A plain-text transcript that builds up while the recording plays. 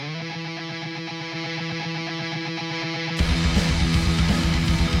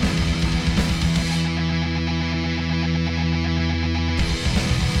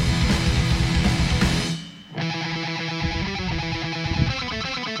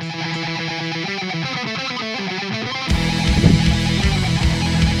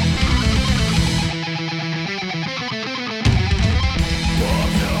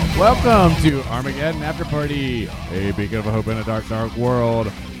Welcome to Armageddon After Party, a beacon of hope in a dark, dark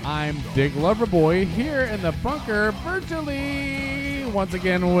world. I'm Dick Loverboy here in the bunker virtually, once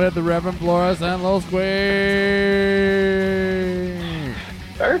again with the Reverend Flores and Lil Squee.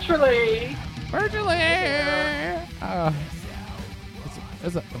 Virtually.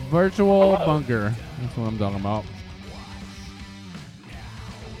 It's a virtual bunker. That's what I'm talking about.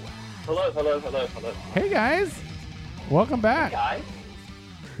 Hello. Hey guys, welcome back. Hey guys.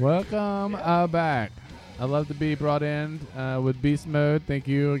 Welcome back. I love to be brought in with Beast Mode. Thank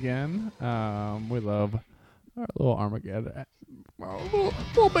you again. We love our little Armageddon,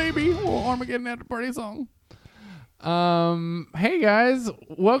 little baby, little Armageddon After Party song. Hey guys,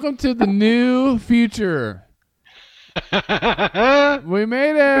 welcome to the new future. We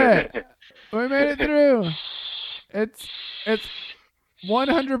made it. We made it through. It's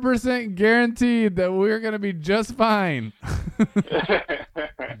 100% guaranteed that we're gonna be just fine.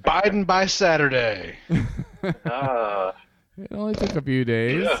 Biden by Saturday. It only took a few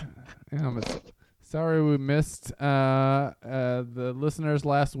days. Yeah. I'm sorry we missed the listeners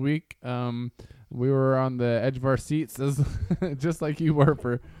last week. We were on the edge of our seats, just like you were,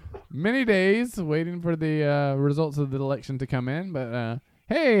 for many days, waiting for the results of the election to come in. But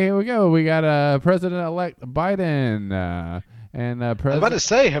hey, here we go. We got President-elect Biden. And I was about to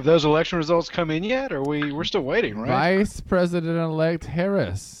say, have those election results come in yet? Or we're still waiting, right? Vice President-elect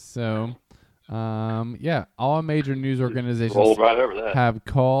Harris. So, yeah, all major news organizations Rolled right over that. have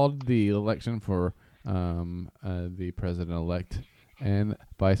called the election for the President-elect and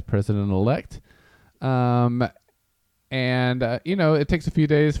Vice President-elect. And it takes a few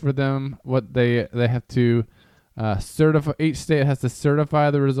days for them. What they have to certify. Each state has to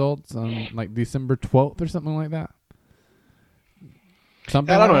certify the results on like December 12th or something like that. I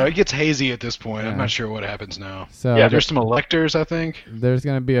don't know. It gets hazy at this point. Yeah. I'm not sure what happens now. So yeah, there's some electors, I think. There's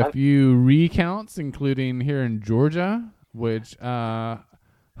going to be a few recounts, including here in Georgia, which,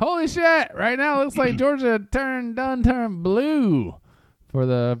 holy shit, right now it looks like Georgia turned blue for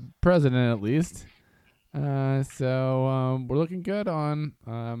the president, at least. So we're looking good on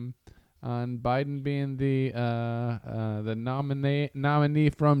Biden being the nominee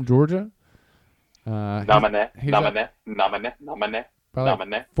from Georgia. Nominee.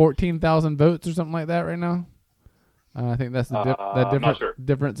 Like 14,000 votes or something like that right now. I think that's the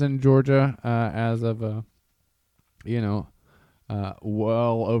difference in Georgia as of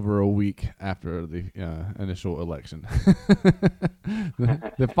well over a week after the initial election.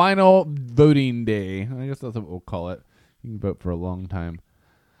 the final voting day. I guess that's what we'll call it. You can vote for a long time.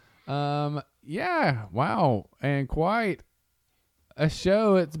 Yeah, wow, and quite a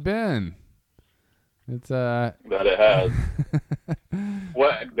show it's been. It's That it has.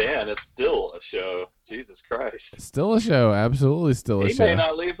 What, man? It's still a show. Jesus Christ. Still a show. Absolutely still a show. He may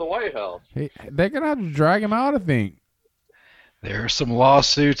not leave the White House. They're gonna have to drag him out, I think. There are some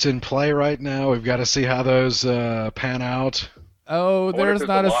lawsuits in play right now. We've got to see how those pan out. Oh, there's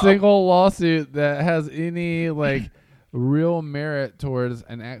not a single lawsuit that has any real merit towards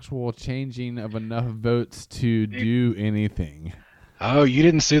an actual changing of enough votes to do anything. Oh, you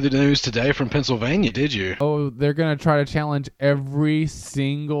didn't see the news today from Pennsylvania, did you? Oh, they're going to try to challenge every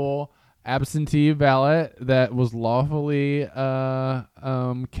single absentee ballot that was lawfully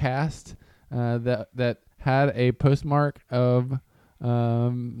cast that had a postmark of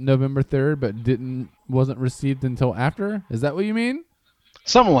November 3rd but wasn't received until after. Is that what you mean?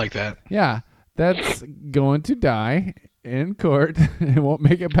 Something like that. Yeah, that's going to die in court. It won't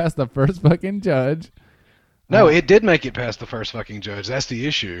make it past the first fucking judge. No, it did make it past the first fucking judge. That's the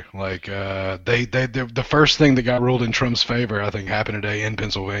issue. The first thing that got ruled in Trump's favor, I think, happened today in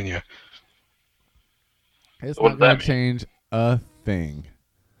Pennsylvania. It's not going to change a thing.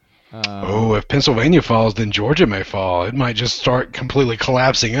 If Pennsylvania falls, then Georgia may fall. It might just start completely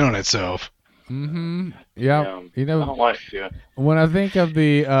collapsing in on itself. Mm-hmm. Yeah. I don't like it. When I think of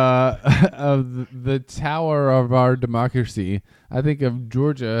the tower of our democracy, I think of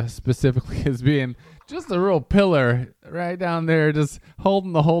Georgia specifically as being just a real pillar right down there, just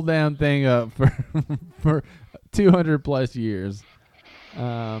holding the whole damn thing up for 200 plus years.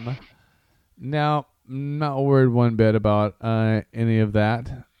 Now, I'm not worried one bit about any of that.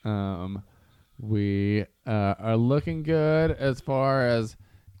 We are looking good as far as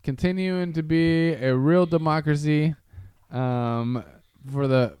continuing to be a real democracy for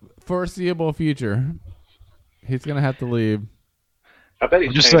the foreseeable future. He's going to have to leave. I bet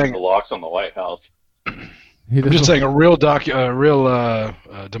he's changing the locks on the White House. I'm just saying a real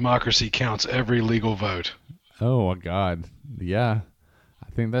democracy counts every legal vote. Oh, my God. Yeah. I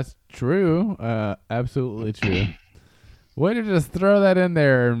think that's true. Absolutely true. Way to just throw that in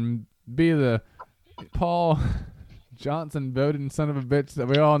there and be the Paul Johnson voting son of a bitch that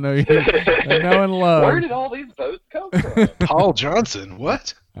we all know you know and love. Where did all these votes come from? Paul Johnson,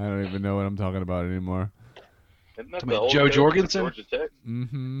 what? I don't even know what I'm talking about anymore. Isn't that I the mean, old Joe coach of Jorgensen? Georgia Tech?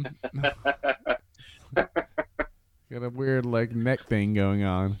 Mm-hmm. Got a weird like neck thing going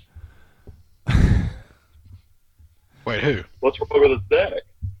on. Wait, who? What's wrong with his neck?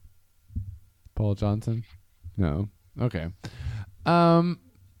 Paul Johnson? No. Okay. Does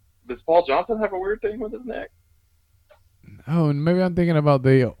Paul Johnson have a weird thing with his neck? Oh, and maybe I'm thinking about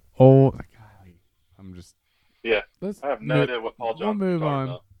the old. Golly, I'm just. Yeah. Let's. I have no idea what Paul We'll Johnson's move talking on.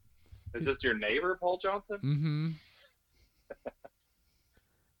 about. Is this your neighbor, Paul Johnson?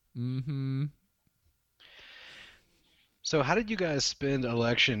 Mm-hmm. Mm-hmm. So how did you guys spend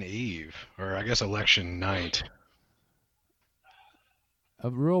election eve, or I guess election night?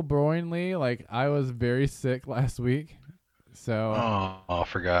 Real boringly, like I was very sick last week, so Oh, I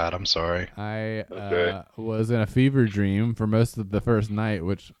forgot. I'm sorry. I Okay. was in a fever dream for most of the first night,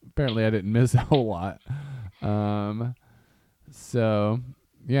 which apparently I didn't miss a whole lot. So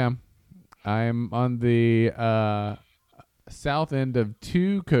yeah, I'm on the south end of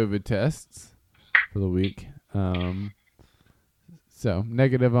 2 COVID tests for the week. So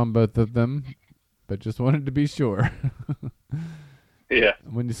negative on both of them, but just wanted to be sure. Yeah.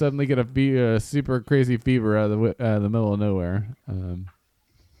 When you suddenly get a super crazy fever out of the middle of nowhere.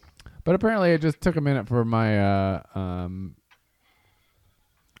 But apparently it just took a minute for my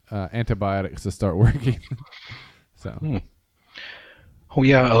antibiotics to start working. So Oh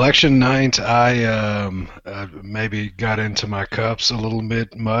yeah, election night. I maybe got into my cups a little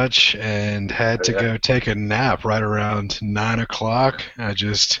bit much and had to go take a nap right around 9 o'clock. I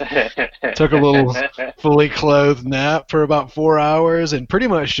just took a little fully clothed nap for about 4 hours and pretty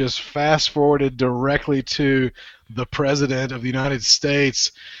much just fast forwarded directly to the president of the United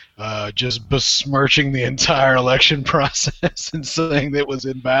States just besmirching the entire election process and saying that it was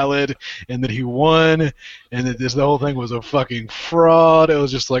invalid and that he won and that the whole thing was a fucking fraud. It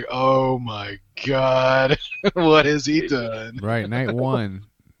was just like, oh my God, what has he done? right, night one,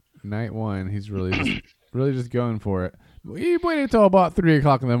 he's really just going for it. He waited until about 3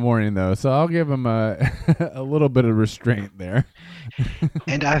 o'clock in the morning though, so I'll give him a a little bit of restraint there.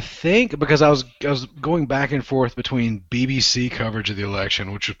 And I think because I was going back and forth between BBC coverage of the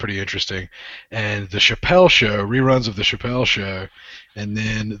election, which was pretty interesting, and the Chappelle Show, reruns of the Chappelle Show, and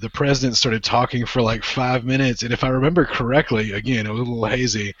then the president started talking for like 5 minutes, and if I remember correctly, again, it was a little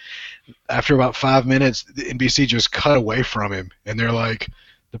hazy, after about 5 minutes, the NBC just cut away from him, and they're like,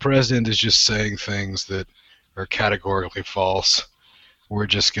 the president is just saying things that are categorically false. We're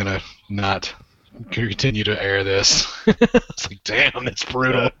just going to not continue to air this. It's like, damn, that's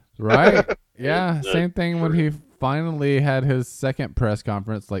brutal. Right? Yeah, It's, same thing when he finally had his second press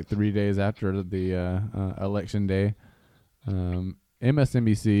conference like 3 days after the election day.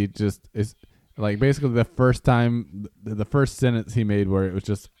 MSNBC just is like basically the first time, the first sentence he made where it was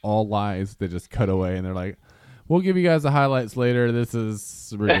just all lies, they just cut away and they're like, we'll give you guys the highlights later. This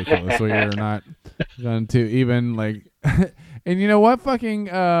is ridiculous. We are not going to even like. And you know what? Fucking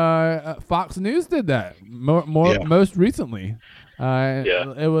Fox News did that most recently.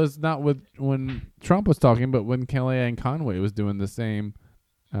 It was not when Trump was talking, but when Kellyanne Conway was doing the same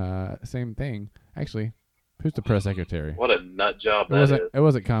thing. Actually, who's the press secretary? What a nut job It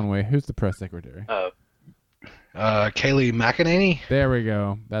wasn't Conway. Who's the press secretary? Kayleigh McEnany? There we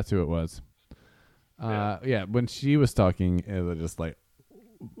go. That's who it was. Yeah, when she was talking, it was just like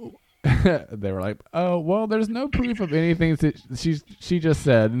they were like, "Oh, well, there's no proof of anything that she just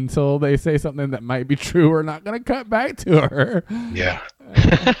said until they say something that might be true. We're not going to cut back to her." Yeah.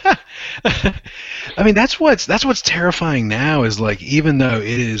 I mean, that's what's terrifying now is like, even though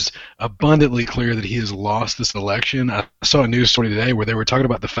it is abundantly clear that he has lost this election, I saw a news story today where they were talking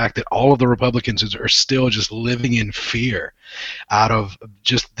about the fact that all of the Republicans are still just living in fear out of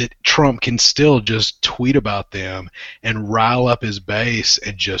just that Trump can still just tweet about them and rile up his base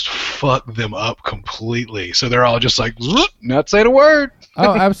and just fuck them up completely. So they're all just like, not saying a word.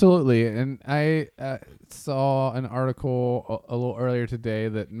 Oh, absolutely. And I saw an article a little earlier today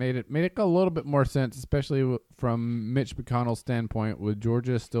that made it a little bit more sense, especially from Mitch McConnell's standpoint, with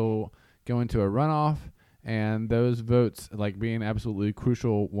Georgia still going to a runoff and those votes like being absolutely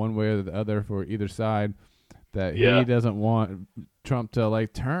crucial one way or the other for either side, that he doesn't want Trump to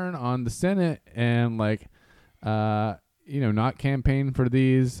like turn on the Senate and like not campaign for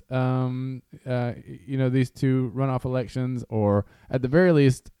these these two runoff elections, or at the very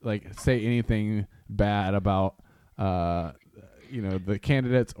least like say anything bad about the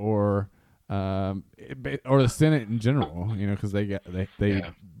candidates or or the Senate in general, because they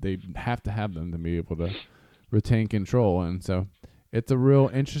Yeah. they have to have them to be able to retain control, and so it's a real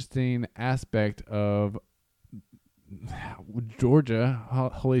interesting aspect of Georgia.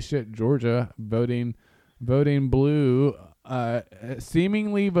 Holy shit, Georgia voting blue,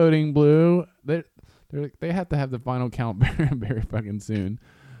 seemingly voting blue. They have to have the final count very fucking soon.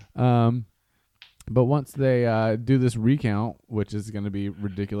 But once they do this recount, which is going to be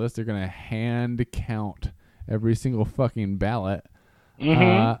ridiculous, they're going to hand count every single fucking ballot.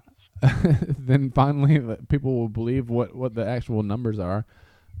 Then finally people will believe what the actual numbers are.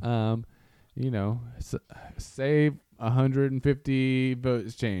 Say 150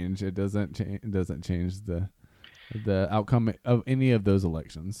 votes change. It doesn't change the outcome of any of those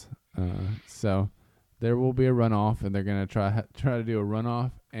elections. So there will be a runoff, and they're gonna try to do a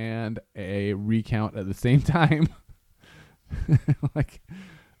runoff and a recount at the same time. Like,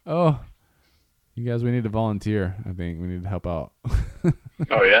 oh, you guys, we need to volunteer. I think we need to help out.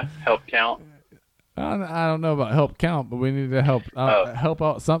 Oh yeah, help count. I don't know about help count, but we need to help help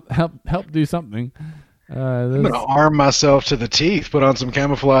out help do something. I'm gonna arm myself to the teeth, put on some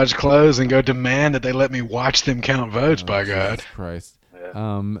camouflage clothes, and go demand that they let me watch them count votes. By God, Jesus Christ!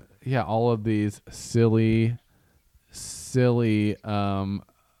 Yeah. All of these silly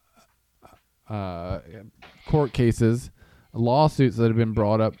court cases, lawsuits that have been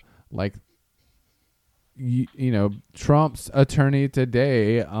brought up, like Trump's attorney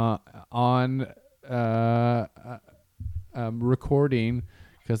today on recording,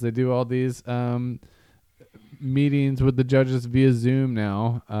 because they do all these meetings with the judges via Zoom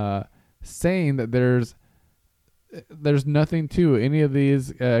now, saying that there's nothing to any of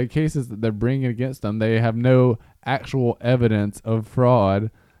these cases that they're bringing against them. They have no actual evidence of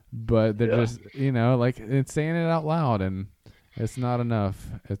fraud, but they're just it's saying it out loud, and it's not enough.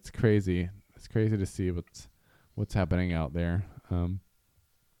 It's crazy. It's crazy to see what's happening out there.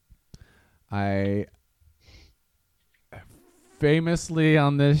 I famously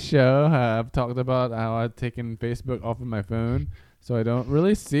on this show have talked about how I've taken Facebook off of my phone, so I don't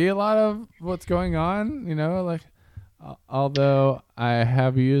really see a lot of what's going on. Although I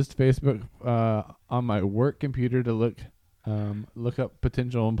have used Facebook on my work computer to look up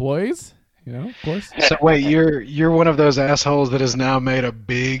potential employees. Of course. So wait, you're one of those assholes that has now made a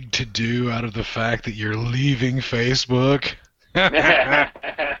big to-do out of the fact that you're leaving Facebook?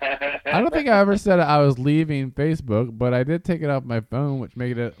 I don't think I ever said I was leaving Facebook, but I did take it off my phone, which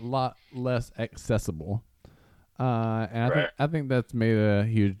made it a lot less accessible. And I think that's made a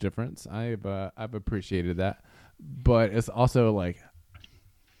huge difference. I've appreciated that, but it's also like,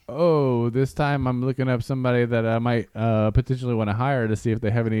 oh, this time I'm looking up somebody that I might potentially want to hire to see if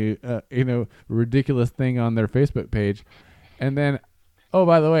they have any ridiculous thing on their Facebook page, and then, oh,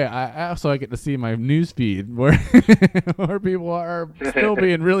 by the way, I get to see my news feed where where people are still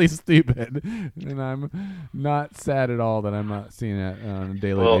being really stupid, and I'm not sad at all that I'm not seeing it on a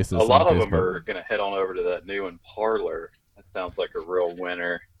daily basis. A lot of them Facebook. are going to head on over to that new one, Parler. That sounds like a real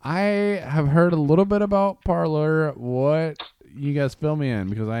winner. I have heard a little bit about Parler. What you guys fill me in,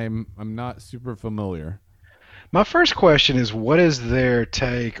 because I'm not super familiar. My first question is, what is their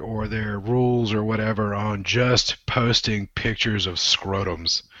take or their rules or whatever on just posting pictures of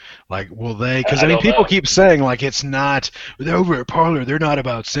scrotums? Like, will they? Because people keep saying like it's not over at Parler. They're not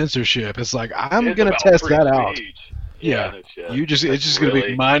about censorship. It's like I'm gonna test that out. Yeah, it's just gonna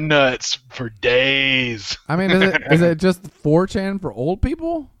be my nuts for days. I mean, is it just 4chan for old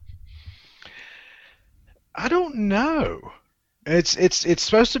people? I don't know. It's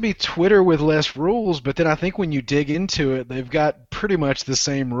supposed to be Twitter with less rules, but then I think when you dig into it, they've got pretty much the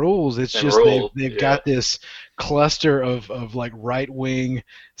same rules. It's just they've got this cluster of like right-wing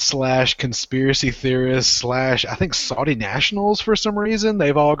 / conspiracy theorists / I think Saudi nationals for some reason.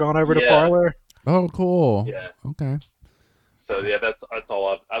 They've all gone over to Parler. Oh, cool. Yeah. Okay. So yeah, that's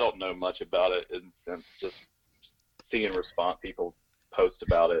all. I don't know much about it, and just seeing people post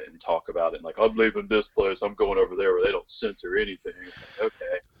about it and talk about it, and like, I'm leaving this place, I'm going over there where they don't censor anything. Like,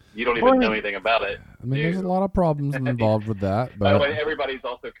 okay, you don't even know anything about it. I mean, there's a lot of problems involved with that. But by the way, everybody's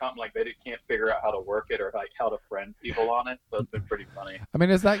also like they can't figure out how to work it or like how to friend people on it. So it's been pretty funny. I mean,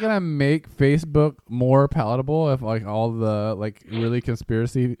 is that gonna make Facebook more palatable if like all the like really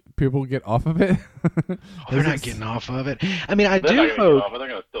conspiracy people get off of it? They're not getting off of it. I mean, I they're do hope, but they're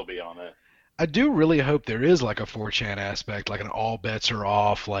gonna still be on it. I do really hope there is like a 4chan aspect, like an all bets are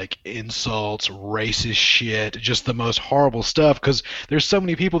off, like insults, racist shit, just the most horrible stuff, because there's so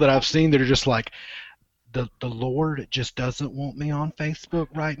many people that I've seen that are just like, the Lord just doesn't want me on Facebook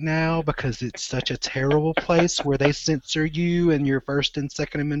right now because it's such a terrible place where they censor you and your First and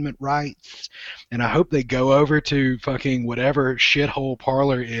Second Amendment rights. And I hope they go over to fucking whatever shithole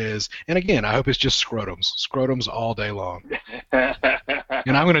Parler is. And again, I hope it's just scrotums all day long.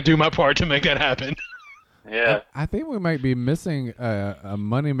 And I'm going to do my part to make that happen. Yeah. I think we might be missing a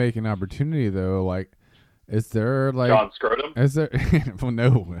money-making opportunity, though. Like, is there like John Scrotum? Is there? Well,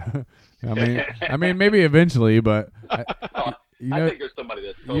 no. I mean, maybe eventually, but I think there's somebody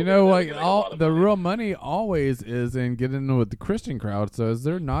that's you know, like all the real money always is in getting with the Christian crowd. So, is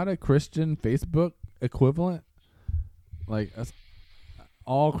there not a Christian Facebook equivalent, like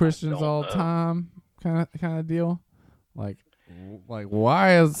all Christians all the time kind of deal? Like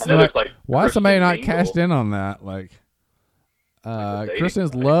why is somebody not cashed in on that? Like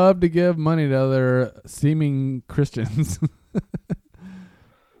Christians love to give money to other seeming Christians.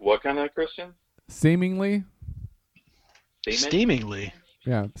 What kind of Christian? Seemingly. Steamingly.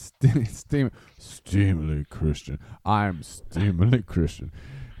 Yeah, steamingly Christian. I'm steamingly Christian.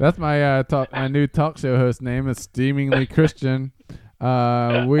 That's my my new talk show host name is Steamingly Christian.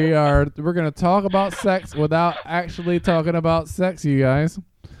 We're gonna talk about sex without actually talking about sex, you guys.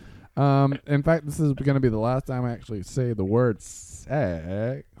 In fact, this is gonna be the last time I actually say the word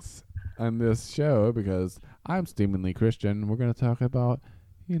sex on this show because I'm Steamingly Christian. We're gonna talk about,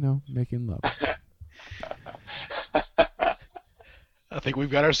 making love. I think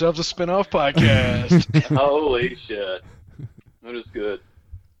we've got ourselves a spin-off podcast. Holy shit. That is good.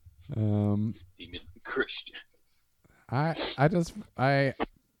 Steamingly Christian. I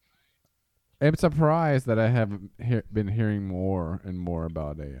am surprised that I haven't been hearing more and more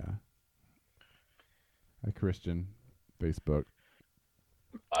about a Christian Facebook.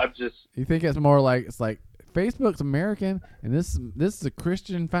 You think it's more like Facebook's American and this is a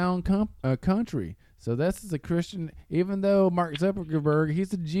Christian found country. So this is a Christian, even though Mark Zuckerberg,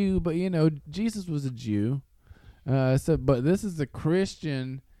 he's a Jew, but Jesus was a Jew. But this is a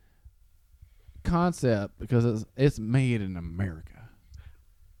Christian concept because it's made in America.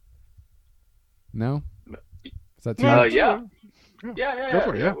 No? Is that too much? Yeah. Go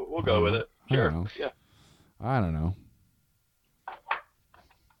for it, yeah. We'll go with it. Sure. I don't know.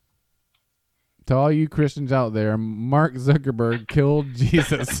 To all you Christians out there, Mark Zuckerberg killed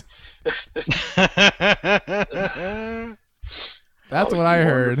Jesus. That's what I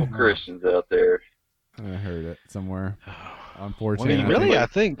heard. Christians out there. I heard it somewhere. Unfortunately, I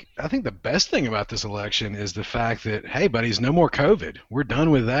think the best thing about this election is the fact that, hey, buddies, no more COVID. We're done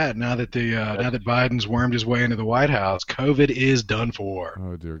with that now that now that Biden's wormed his way into the White House. COVID is done for.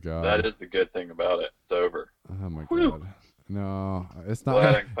 Oh dear God. That is the good thing about it. It's over. Oh my God. No, it's not.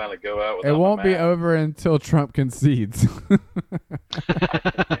 Glad I can finally go out. It won't be over until Trump concedes.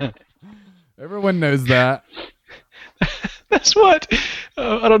 Everyone knows that. That's what.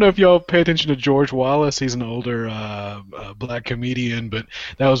 I don't know if y'all pay attention to George Wallace. He's an older black comedian, but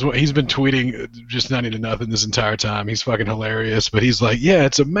that was what he's been tweeting just 90 to nothing this entire time. He's fucking hilarious. But he's like, yeah,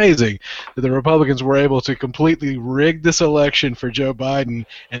 it's amazing that the Republicans were able to completely rig this election for Joe Biden,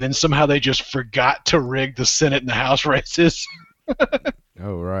 and then somehow they just forgot to rig the Senate and the House races.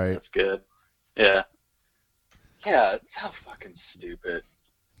 Oh, right. That's good. Yeah. Yeah, it's so fucking stupid.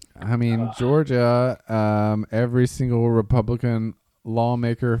 I mean, Georgia, every single Republican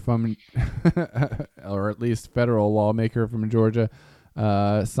lawmaker from, or at least federal lawmaker from Georgia,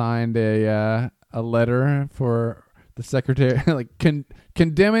 signed a letter for the secretary, like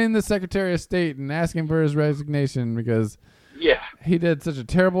condemning the Secretary of State and asking for his resignation because he did such a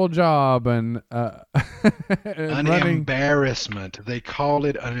terrible job and an embarrassment. They called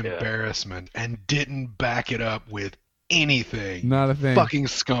it an embarrassment and didn't back it up with anything. Not a thing. Fucking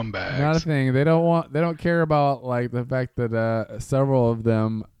scumbags. Not a thing. They don't care about like the fact that several of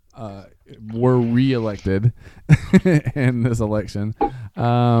them were reelected in this election.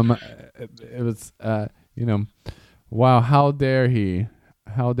 It was wow, how dare he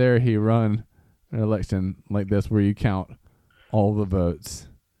run an election like this where you count all the votes.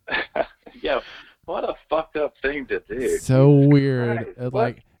 Yeah, what a fucked up thing to do. So weird.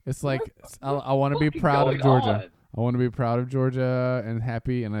 It's like I want to be proud of Georgia. On? I want to be proud of Georgia and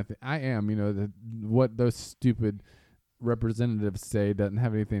happy, and I am. What those stupid representatives say doesn't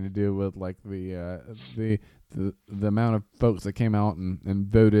have anything to do with like the amount of folks that came out and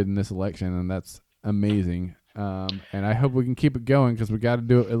voted in this election, and that's amazing. And I hope we can keep it going because we got to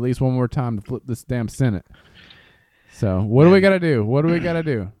do it at least one more time to flip this damn Senate. So what do we got to do? What do we got to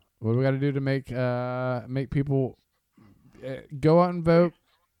do? What do we got to do to make people go out and vote?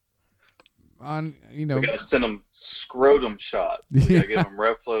 On we gotta scrotum shot. We gotta give them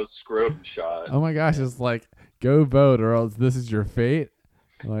Reflow scrotum shot. Oh my gosh, it's like, go vote or else this is your fate.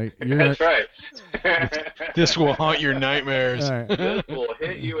 Like, That's right. This will haunt your nightmares. Right. This will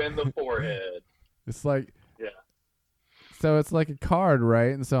hit you in the forehead. It's like, Yeah. so it's like a card,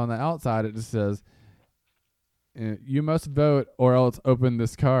 right? And so on the outside it just says, you must vote or else open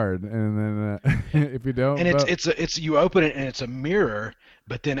this card. And then if you don't, And vote, it's you open it and it's a mirror,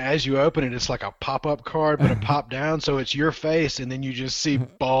 but then as you open it, it's like a pop-up card, but a pop down, so it's your face, and then you just see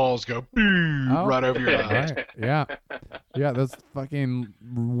balls go right over your eyes. Right. Yeah, those fucking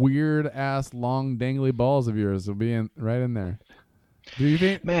weird ass long dangly balls of yours will be right in there. Do you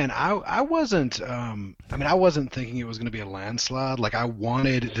think? Man, I wasn't I wasn't thinking it was going to be a landslide. Like, I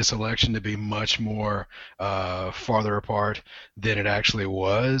wanted this election to be much more farther apart than it actually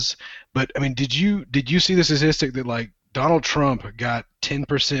was. But I mean, did you see the statistic that like Donald Trump got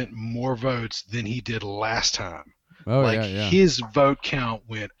 10% more votes than he did last time? Oh, like yeah. his vote count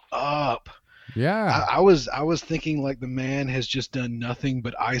went up. Yeah. I was thinking like the man has just done nothing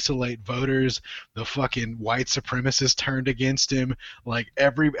but isolate voters. The fucking white supremacists turned against him. Like I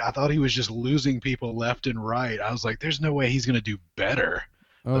thought he was just losing people left and right. I was like, there's no way he's gonna do better.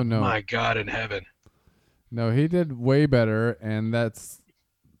 Oh, But no. my God in heaven. No, he did way better, and that's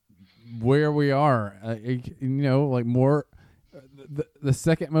where we are. Like more, the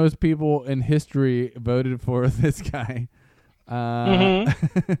second most people in history voted for this guy.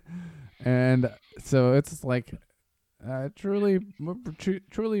 And so it's like truly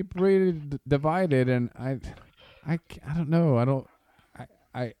pretty divided, and I don't know.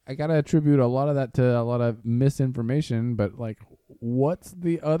 I gotta attribute a lot of that to a lot of misinformation, but like, what's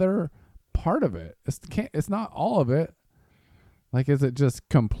the other part of it? It's not all of it. Like, is it just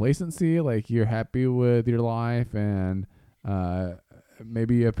complacency? Like, you're happy with your life, and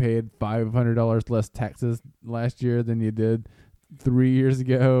maybe you paid $500 less taxes last year than you did 3 years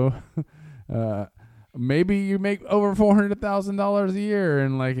ago. Maybe you make over $400,000 a year,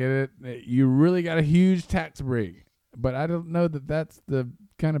 and like you really got a huge tax break. But I don't know that that's the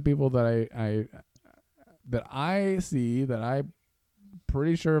kind of people that I see that I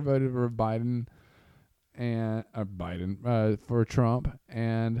pretty sure voted for Biden and for Trump,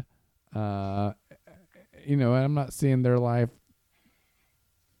 and and I'm not seeing their life.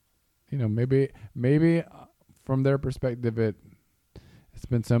 Maybe from their perspective it's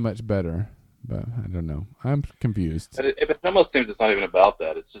been so much better, but I don't know. I'm confused. But it almost seems it's not even about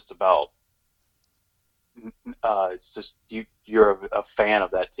that. It's just about it's just you're a fan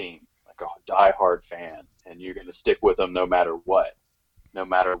of that team, like a diehard fan, and you're going to stick with them no matter what. No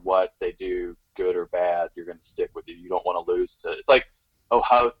matter what they do, good or bad, you're going to stick with it. You don't want to lose to. It's like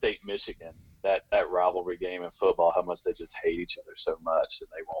Ohio State, Michigan, that rivalry game in football. How much they just hate each other so much, and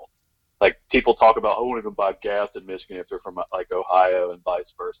they won't. Like, people talk about, I won't even buy gas in Michigan if they're from like Ohio and vice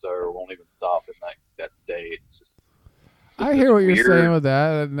versa, or won't even stop in that state. It's just I hear what weird. you're saying with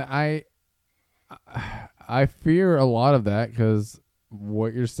that, and I fear a lot of that, because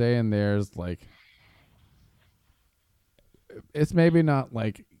what you're saying there is like, it's maybe not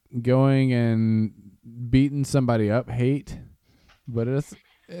like going and beating somebody up hate, but it's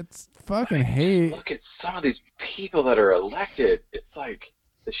fucking hate. Look at some of these people that are elected. It's like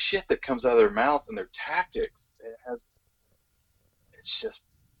the shit that comes out of their mouth and their tactics.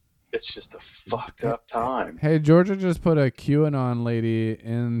 It's just a fucked up time. Hey, Georgia just put a QAnon lady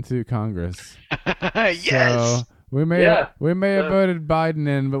into Congress. Yes. So we may have voted Biden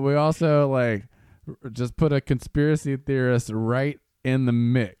in, but we also like just put a conspiracy theorist right in the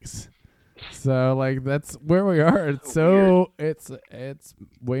mix. So like, that's where we are. It's it's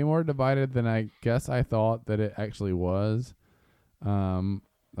way more divided than I guess I thought that it actually was. I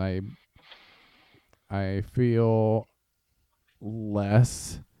feel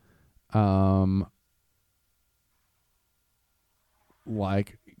less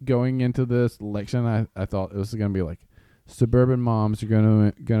like going into this election. I thought it was gonna be like suburban moms are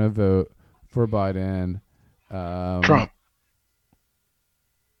gonna vote for Biden. Trump.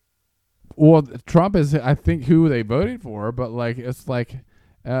 Well, Trump is, I think, who they voted for, but like, it's like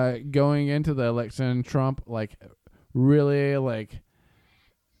going into the election, Trump like really like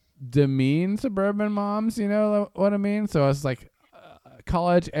demean suburban moms. You know what I mean? So it's like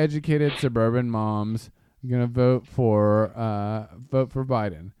college educated suburban moms gonna vote for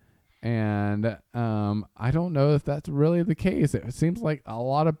Biden, and I don't know if that's really the case. It seems like a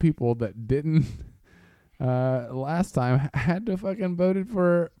lot of people that didn't last time had to fucking voted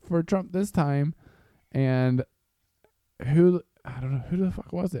for Trump this time, and I don't know who the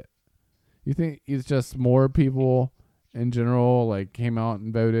fuck was it. You think it's just more people in general like came out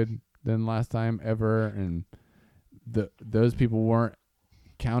and voted than last time ever, and those people weren't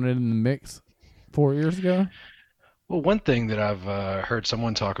counted in the mix 4 years ago? Well, one thing that I've heard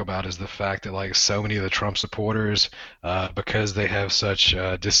someone talk about is the fact that like so many of the Trump supporters, because they have such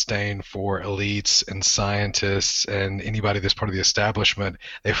disdain for elites and scientists and anybody that's part of the establishment,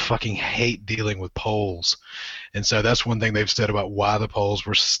 they fucking hate dealing with polls. And so that's one thing they've said about why the polls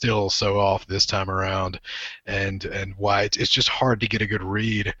were still so off this time around, and why it's just hard to get a good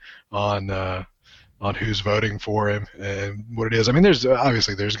read on who's voting for him and what it is. I mean, there's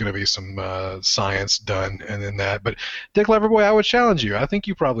obviously going to be some science done and then that. But Dick Loverboy, I would challenge you. I think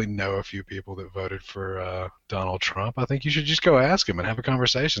you probably know a few people that voted for Donald Trump. I think you should just go ask him and have a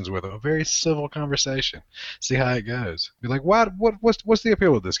conversations with him, a very civil conversation. See how it goes. Be like, what's the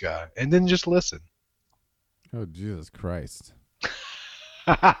appeal of this guy? And then just listen. Oh, Jesus Christ.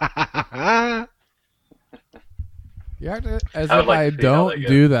 You have to, as if like I to see how don't that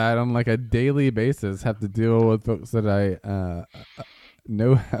do that on like a daily basis, have to deal with folks that I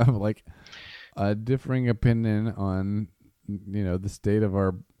know have like a differing opinion on, the state of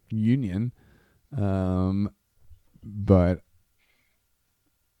our union. But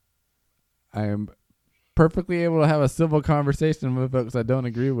I am perfectly able to have a civil conversation with folks I don't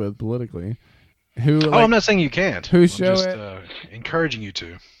agree with politically. I'm not saying you can't. Who I'm show just, it? Encouraging you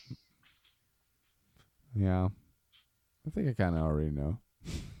to. Yeah. I think I kind of already know.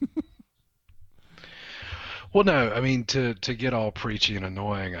 Well, no, I mean to get all preachy and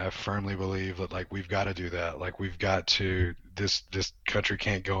annoying, I firmly believe that like we've got to do that. Like we've got to this country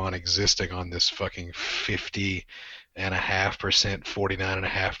can't go on existing on this fucking 50.5%,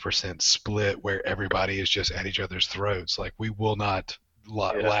 49.5% split where everybody is just at each other's throats. Like we will not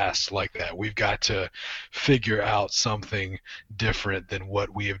last like that. We've got to figure out something different than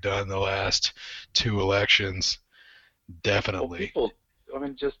what we have done the last 2 elections. Definitely. Well, people, I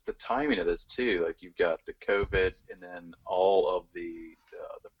mean, just the timing of this too. Like you've got the COVID, and then all of the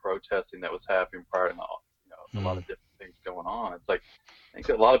protesting that was happening prior to, a lot of different things going on. It's like I think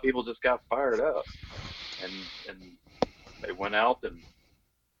a lot of people just got fired up, and they went out and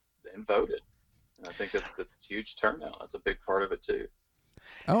voted. And I think that's a huge turnout. That's a big part of it too.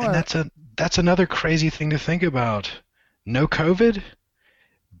 Oh, and that's another crazy thing to think about. No COVID,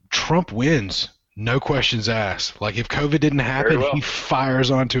 Trump wins. No questions asked. Like if COVID didn't happen, he fires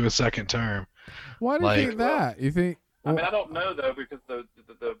onto a second term. Why do you think that? You think? Well, I mean, I don't know though because the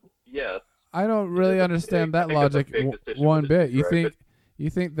yes. I don't really understand that logic one bit. You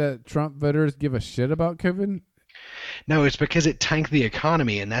think that Trump voters give a shit about COVID? No, it's because it tanked the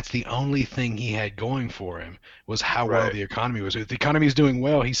economy, and that's the only thing he had going for him was how well the economy was. If the economy is doing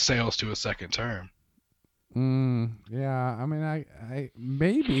well, he sails to a second term. Yeah, I mean, I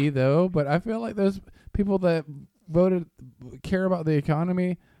maybe though, but I feel like those people that voted care about the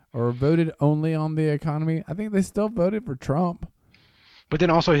economy or voted only on the economy. I think they still voted for Trump. But then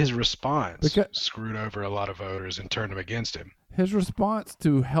also his response screwed over a lot of voters and turned them against him. His response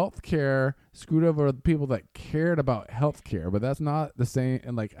to healthcare screwed over the people that cared about healthcare, but that's not the same.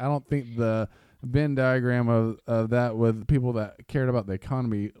 And like, I don't think the Venn diagram of that with people that cared about the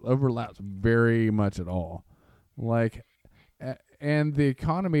economy overlaps very much at all. Like, and the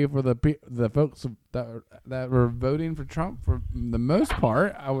economy for the folks that were voting for Trump for the most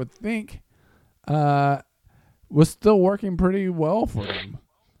part, I would think, was still working pretty well for them.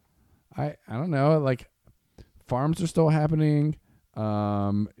 I don't know, like farms are still happening.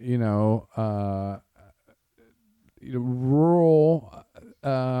 Rural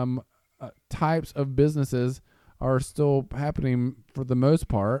types of businesses are still happening for the most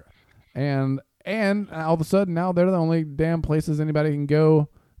part, and all of a sudden now they're the only damn places anybody can go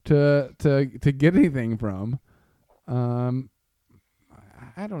to get anything from. I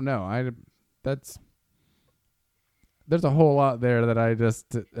don't know. There's a whole lot there that I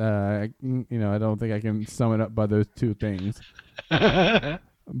just I don't think I can sum it up by those two things.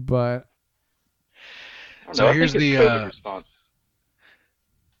 But so here's the response.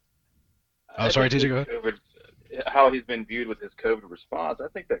 Oh, sorry, TJ, go ahead. How he's been viewed with his COVID response, I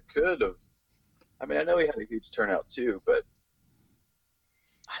think that could have. I mean, I know he had a huge turnout too, but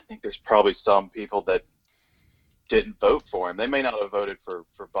I think there's probably some people that didn't vote for him. They may not have voted for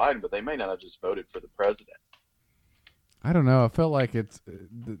Biden, but they may not have just voted for the president. I don't know. I felt like it's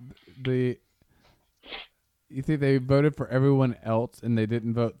the. You think they voted for everyone else and they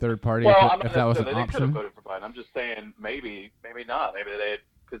didn't vote third party if that was an option? They could have voted for Biden. I'm just saying maybe not. Maybe they had.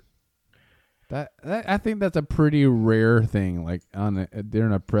 That I think that's a pretty rare thing, like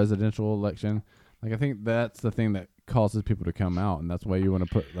during a presidential election. Like I think that's the thing that causes people to come out, and that's why you want to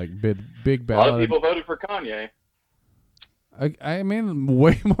put like big ballot. A lot of people voted for Kanye. I mean,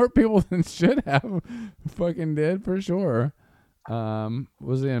 way more people than should have fucking did for sure.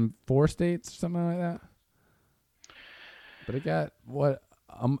 Was it in 4 states or something like that? But it got what,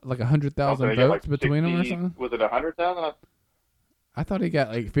 like 100,000 votes between them or something. Was it 100,000? I thought he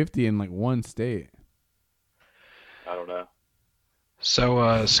got like 50 in like one state. I don't know.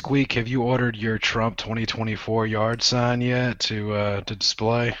 So, Squeak, have you ordered your Trump 2024 yard sign yet to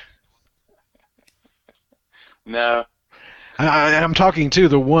display? No. I'm talking to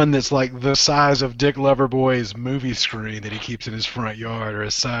the one that's like the size of Dick Loverboy's movie screen that he keeps in his front yard or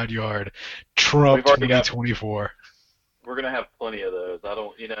his side yard. Trump 2024. We're gonna have plenty of those.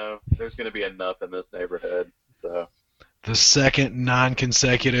 There's gonna be enough in this neighborhood. So. The second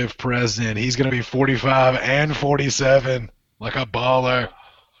non-consecutive president. He's gonna be 45 and 47, like a baller.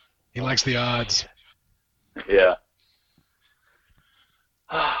 He likes the odds. Yeah.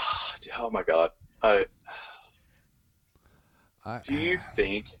 Oh my God. Do you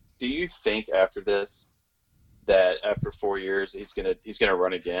think after this that after 4 years he's gonna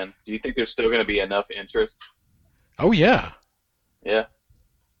run again? Do you think there's still gonna be enough interest? Oh yeah. Yeah.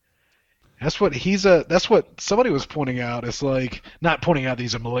 That's what somebody was pointing out. It's like, not pointing out that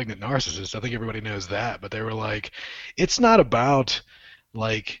he's a malignant narcissist. I think everybody knows that, but they were like, it's not about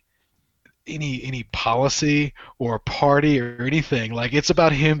like any policy or party or anything. Like, it's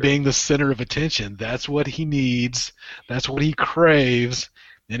about him being the center of attention. That's what he needs. That's what he craves.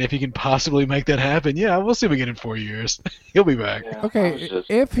 And if he can possibly make that happen, yeah, we'll see him again in 4 years. He'll be back. Yeah, okay,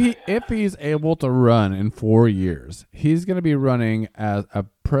 if he's able to run in 4 years, he's going to be running as a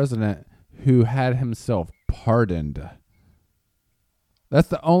president who had himself pardoned. That's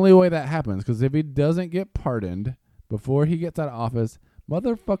the only way that happens, because if he doesn't get pardoned before he gets out of office,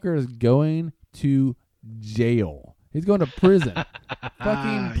 motherfucker is going to jail. He's going to prison.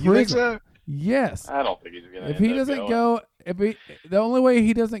 Fucking prison. You think so? Yes. I don't think he's gonna. If he doesn't go, the only way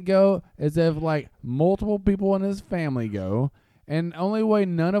he doesn't go is if like multiple people in his family go, and the only way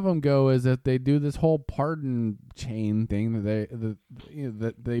none of them go is if they do this whole pardon chain thing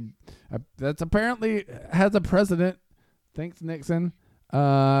that's apparently has a precedent. Thanks, Nixon.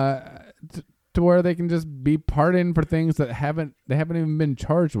 To where they can just be pardoned for things that they haven't even been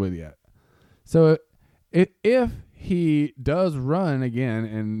charged with yet. So if he does run again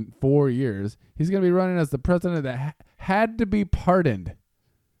in 4 years, he's going to be running as the president that had to be pardoned.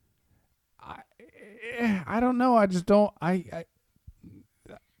 I don't know. I just don't.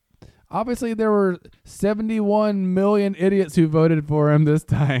 Obviously, there were 71 million idiots who voted for him this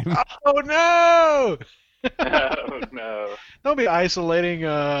time. Oh, no! Oh, no. Don't be isolating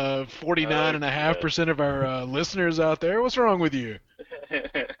 49.5% of our listeners out there. What's wrong with you?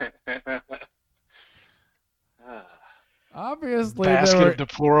 Obviously, basket of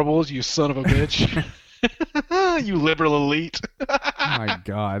deplorables, you son of a bitch. You liberal elite. Oh my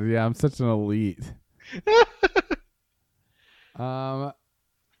God, yeah, I'm such an elite.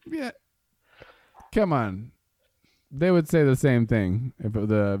 Yeah, come on. They would say the same thing if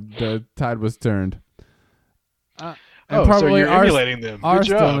the tide was turned. And probably so you're emulating them. Good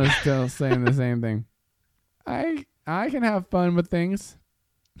job. Is still saying the same thing. I can have fun with things.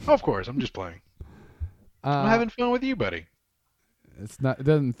 Of course, I'm just playing. I'm having fun with you, buddy. It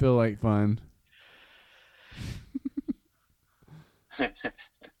doesn't feel like fun.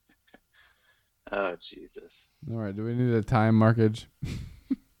 Oh, Jesus. All right, do we need a time markage?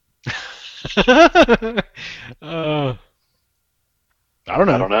 I don't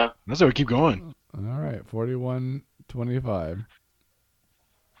know. That's how we keep going. All right, 41:25.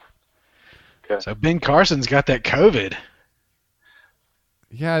 Okay. So Ben Carson's got that COVID.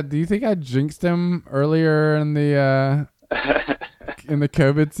 Yeah, do you think I jinxed him earlier in the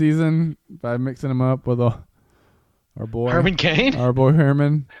COVID season by mixing him up with our boy Herman Cain? Our boy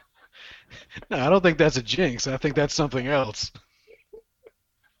Herman. No, I don't think that's a jinx. I think that's something else.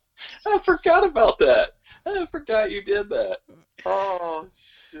 I forgot about that. I forgot you did that. Oh,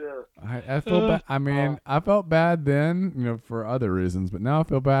 shit. I feel bad. I mean, I felt bad then, for other reasons, but now I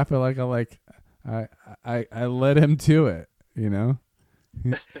feel bad. I feel like I led him to it,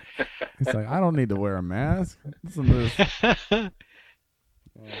 He's like, I don't need to wear a mask. Listen to this.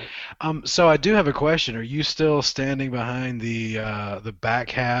 So I do have a question. Are you still standing behind the back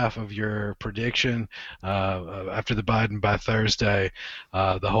half of your prediction after the Biden by Thursday?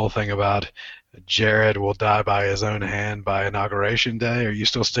 The whole thing about Jared will die by his own hand by Inauguration Day. Are you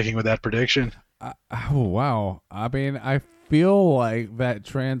still sticking with that prediction? Oh wow! I mean, I feel like that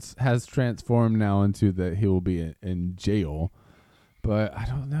has transformed now into that he will be in jail, but I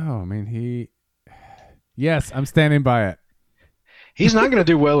don't know. I mean, yes, I'm standing by it. He's not going to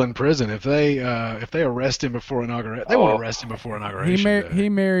do well in prison if they arrest him before inauguration. They won't Oh, arrest him before He inauguration day. he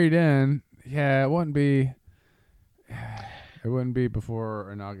married in. Yeah, it wouldn't be. It wouldn't be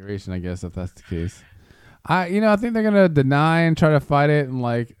before inauguration, I guess, if that's the case. I think they're gonna deny and try to fight it and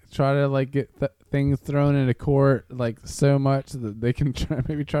try to get things thrown into court so much that they can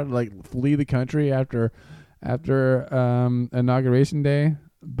maybe try to flee the country after inauguration day.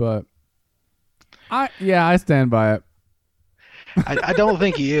 But I stand by it. I don't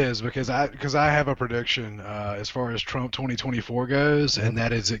think he is because I have a prediction as far as Trump 2024 goes, and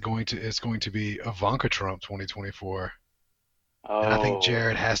that is it's going to be Ivanka Trump 2024. And I think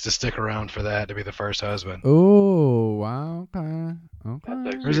Jared has to stick around for that to be the first husband. Oh, wow. Okay.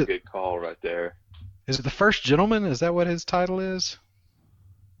 That's actually a good call right there. Is it the first gentleman? Is that what his title is?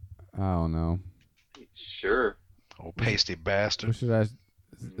 I don't know. Sure. Oh, pasty bastard. Is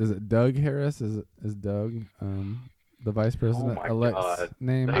it Doug Harris? Is Doug the vice president my elect's God.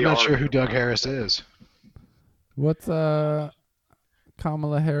 name? I'm not sure who Doug Harris is. What's Kamala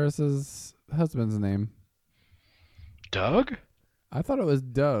Harris's husband's name? Doug? I thought it was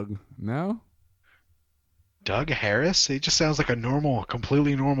Doug. No? Doug Harris? He just sounds like a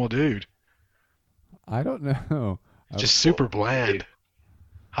completely normal dude. I don't know. Just super bland.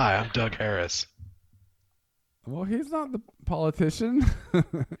 Hi, I'm Doug Harris. Well, he's not the politician.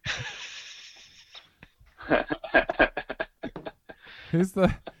 He's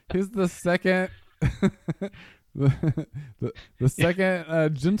the second the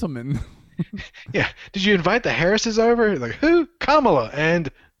second gentleman. Yeah. Did you invite the Harrises over? Like who? Kamala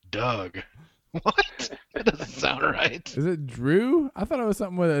and Doug. What? That doesn't sound right. Is it Drew? I thought it was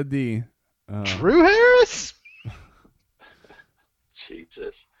something with a D. Drew Harris?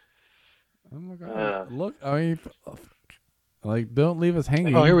 Jesus. Oh my God! Look, I mean, don't leave us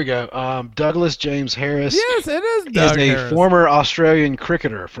hanging. Oh, here we go. Douglas James Harris. Yes, it is. He's Doug a Harris. former Australian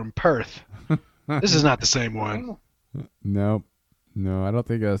cricketer from Perth. This is not the same one. Nope. No, I don't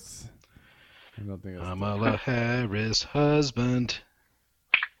think us. Kamala Harris husband.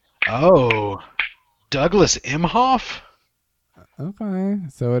 Oh, Douglas Emhoff? Okay,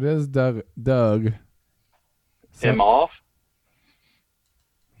 so it is Doug. So, Emhoff?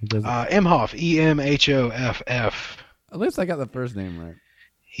 he doesn't- Emhoff, Emhoff. At least I got the first name right.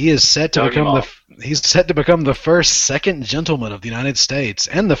 He is set to Doug become Emhoff. he's set to become the first second gentleman of the United States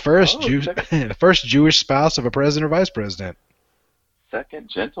and the first the first Jewish spouse of a president or vice president. Second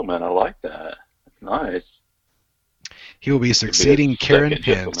gentleman. I like that. That's nice. He will be succeeding second Karen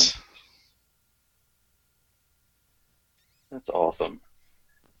gentleman. Pence. That's awesome.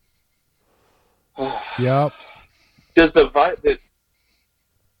 Yep. Does do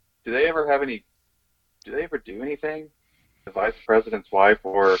they ever have any? Do they ever do anything? The vice president's wife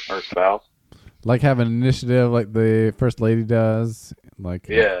or her spouse? Like have an initiative like the first lady does.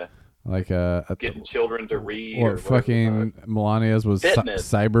 Yeah. Getting children to read. or whatever. fucking Melania's was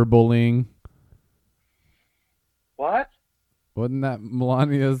Fitness. cyberbullying. What? Wasn't that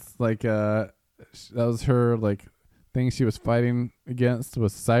Melania's that was her thing she was fighting against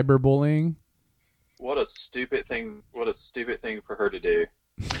was cyberbullying? What a stupid thing! What a stupid thing for her to do.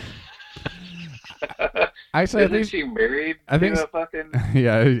 Actually, Isn't she married I think to a fucking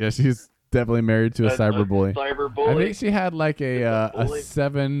yeah, she's definitely married to a cyberbully. cyberbully? I think she had a bully?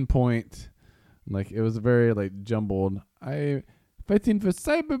 7-point, it was very jumbled. I fighting for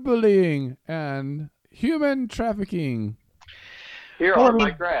cyberbullying and human trafficking. Here Well, are I mean-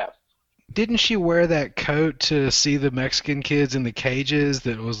 my graphs. Didn't she wear that coat to see the Mexican kids in the cages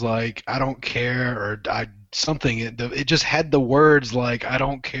that was like, I don't care, or something? It just had the words like, I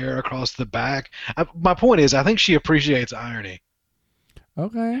don't care across the back. My point is, I think she appreciates irony.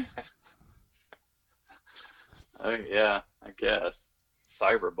 Okay. Oh yeah, I guess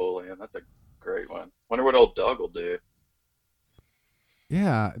cyberbullying. That's a great one. Wonder what old Doug will do.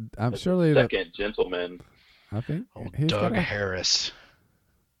 Yeah, I'm As surely a second gentleman. I think Old he's Doug gotta- Harris.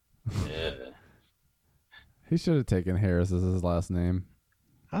 Yeah. he should have taken Harris as his last name.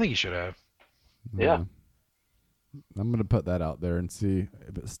 I think you should have. Yeah. I'm gonna put that out there and see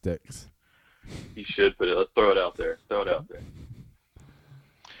if it sticks. You should put it. Let's throw it out there. Throw it out there.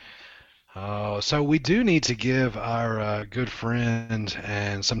 Oh, so we do need to give our good friend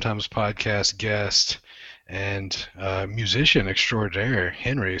and sometimes podcast guest and musician extraordinaire,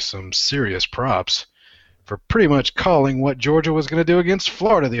 Henry, some serious props for pretty much calling what Georgia was going to do against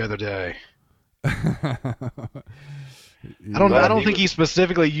Florida the other day. I don't think he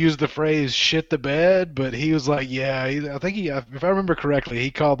specifically used the phrase "shit the bed," but he was like, "Yeah." I think if I remember correctly,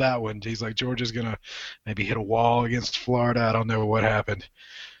 he called that one. He's like, "Georgia's gonna maybe hit a wall against Florida." I don't know what happened.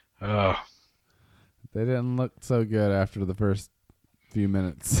 They didn't look so good after the first few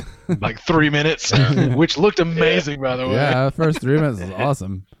minutes. Like 3 minutes, which looked amazing, by the way. Yeah, the first 3 minutes was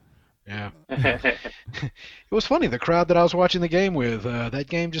awesome. Yeah. It was funny. The crowd that I was watching the game with, that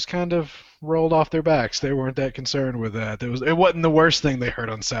game just kind of rolled off their backs. They weren't that concerned with that. It wasn't the worst thing they heard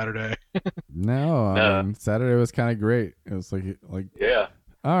on Saturday. No, I mean, Saturday was kind of great. It was like, yeah.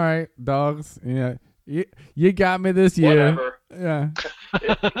 All right, dogs. Yeah, you got me this year. Whatever. Yeah.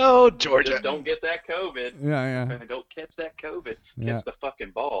 Oh, Georgia. Just don't get that COVID. Yeah. Don't catch that COVID. Yeah. Catch the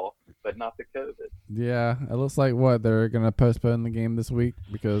fucking ball, but not the COVID. Yeah, it looks like they're gonna postpone the game this week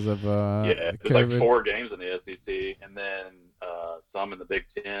because of yeah, there's COVID. like 4 games in the SEC, and then some in the Big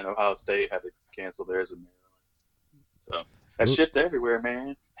Ten. Ohio State had to cancel theirs in Maryland. So that shit's everywhere, man.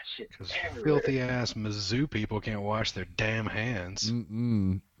 That shit's Because everywhere. filthy ass Mizzou people can't wash their damn hands.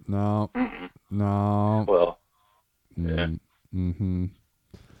 No. Well, yeah. Mm-hmm.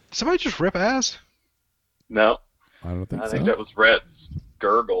 Somebody just rip ass? No, I don't think I so. think that was Rhett's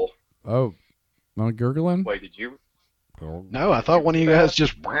gurgle. Oh, am gurgling? Wait, did you? No, I thought one of you guys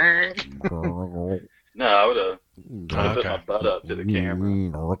just. Gurgle. No, I would have put Okay. my butt up to the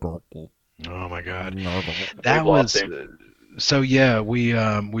camera. Oh my god. We That lost was. him. So yeah,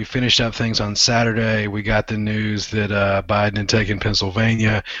 we finished up things on Saturday. We got the news that Biden had taken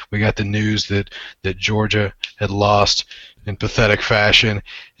Pennsylvania. We got the news that Georgia had lost in pathetic fashion.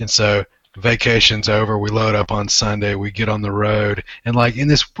 And so vacation's over. We load up on Sunday. We get on the road, and like in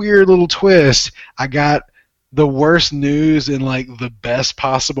this weird little twist, I got the worst news in like the best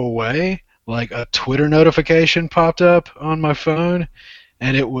possible way. Like a Twitter notification popped up on my phone,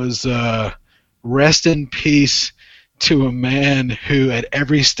 and it was rest in peace to a man who at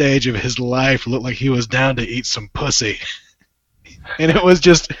every stage of his life looked like he was down to eat some pussy. And it was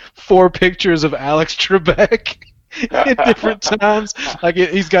just 4 pictures of Alex Trebek at different times. Like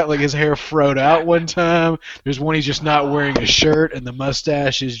he's got like his hair froed out one time. There's one he's just not wearing a shirt, and the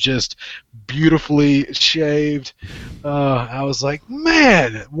mustache is just beautifully shaved. I was like,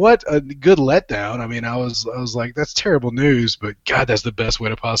 man, what a good letdown. I mean, I was like, that's terrible news, but God, that's the best way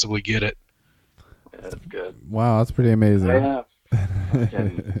to possibly get it. Yeah, that's good. Wow, that's pretty amazing. Yeah.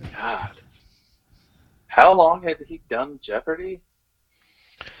 Fucking God. How long had he done Jeopardy?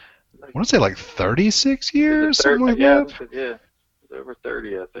 I want to say like 36 years, something like yeah, that. Yeah, it was over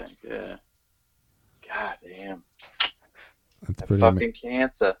 30, I think. Yeah. God damn. That's That pretty fucking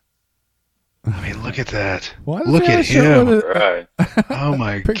cancer. I mean, look at that. Why does Look he have at a shirt him. with Right. Oh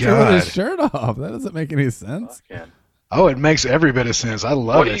my picture with his God. shirt off? That doesn't make any sense. Fucking. Oh, it makes every bit of sense. I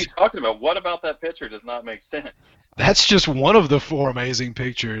love What are it. you talking about? What about that picture does not make sense? That's just one of the 4 amazing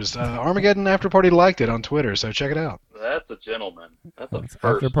pictures. Armageddon After Party liked it on Twitter, so check it out. That's a gentleman. That's a It's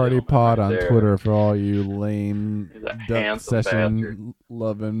first After Party gentleman Pod right on there. Twitter for all you lame He's a duck handsome session bastard.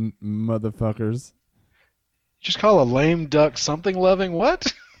 loving motherfuckers. Just call a lame duck something loving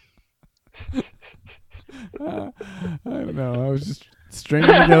what? I don't know. I was just stringing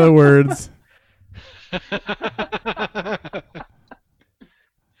together words.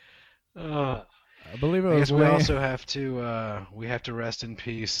 Oh, I believe it I was guess we Wayne. also have to rest in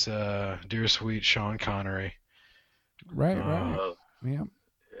peace, dear sweet Sean Connery. Right. Uh, Yeah.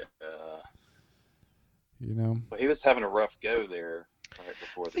 You know. well, he was having a rough go there right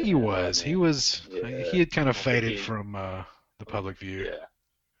before I the think he end, was. wasn't He Yeah. he had kind of I think faded he- from the public view. Yeah.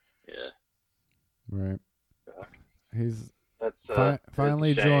 Yeah. Right. Fuck. He's That's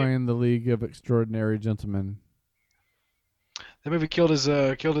finally it's a shame. joined the League of Extraordinary Gentlemen. That movie killed his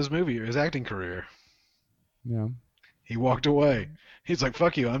acting career. Yeah. He walked away. He's like,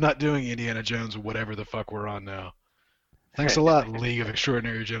 "Fuck you! I'm not doing Indiana Jones, whatever the fuck we're on now." Thanks a lot, League of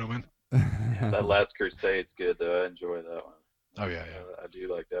Extraordinary Gentlemen. That Last Crusade's good though. I enjoy that one. Oh yeah. I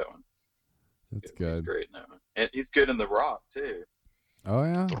do like that one. That's He's good. great in that one, and he's good in The Rock too. Oh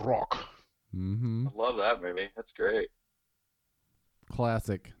yeah. The Rock. Mm-hmm. I love that movie. That's great.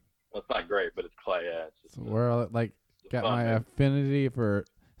 Classic. Well, it's not great, but it's class. It's So where I like it's a got fun my movie. affinity for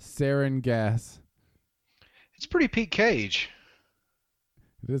sarin gas. It's pretty Pete Cage.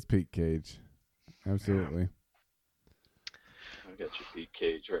 It is Pete Cage. Absolutely. I got your Pete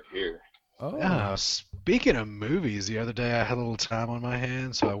Cage right here. Oh. Speaking of movies, the other day I had a little time on my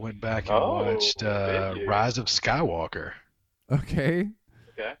hands, so I went back and Oh, watched did you? Rise of Skywalker. Okay.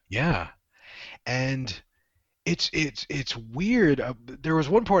 Okay. Yeah, and it's weird. There was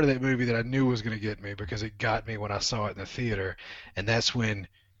one part of that movie that I knew was going to get me because it got me when I saw it in the theater, and that's when,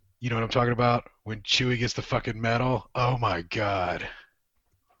 you know what I'm talking about? When Chewie gets the fucking medal. Oh my god.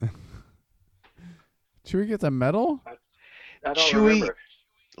 Chewie gets a medal? I don't Chewie- remember.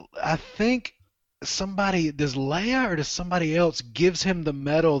 I think does Leia or does somebody else gives him the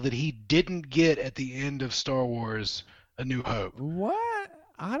medal that he didn't get at the end of Star Wars A New Hope. What?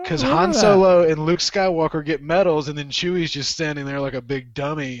 I don't Because remember Han that. Solo and Luke Skywalker get medals, and then Chewie's just standing there like a big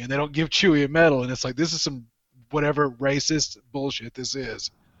dummy, and they don't give Chewie a medal, and it's like, this is some whatever racist bullshit this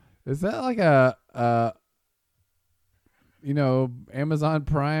is. Is that like a Amazon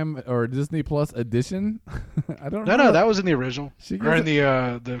Prime or Disney Plus edition? I don't know. No, that was in the original, She or in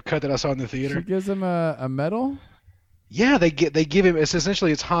gives the cut that I saw in the She theater. gives him a medal. Yeah, they give him. It's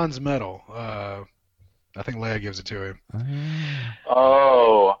essentially Han's medal. I think Leia gives it to him.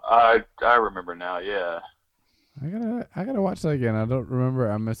 Oh, I remember now. Yeah. I gotta watch that again. I don't remember.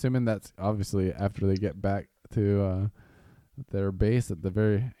 I'm assuming that's obviously after they get back to their base at the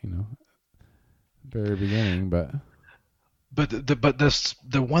very very beginning. But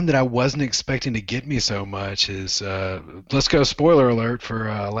The one that I wasn't expecting to get me so much is let's go spoiler alert for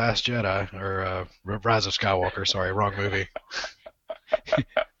Last Jedi or Rise of Skywalker. Sorry, wrong movie.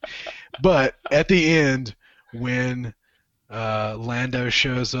 But at the end, when Lando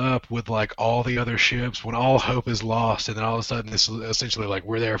shows up with like all the other ships, when all hope is lost, and then all of a sudden it's essentially like,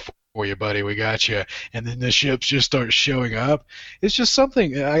 we're there for you, buddy, we got you, and then the ships just start showing up. It's just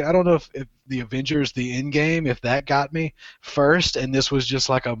something. I don't know if the Avengers, the Endgame, if that got me first, and this was just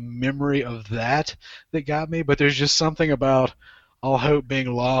like a memory of that got me. But there's just something about all hope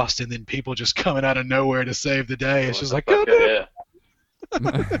being lost, and then people just coming out of nowhere to save the day. It's just like, God damn. Yeah. it's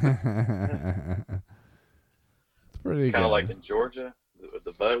pretty Kind good. of like in Georgia with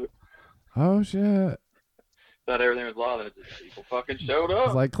the boat. Oh shit! Thought everything was lost, and just people fucking showed up.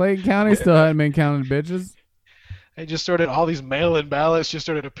 It's like Clayton County still hadn't been counting bitches. They just started, all these mail-in ballots just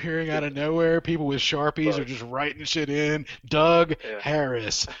started appearing out of nowhere. People with Sharpies are just writing shit in. Doug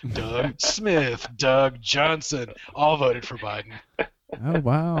Harris, Doug Smith, Doug Johnson, all voted for Biden. Oh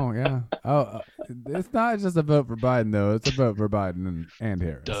wow, yeah. Oh, it's not just a vote for Biden though. It's a vote for Biden and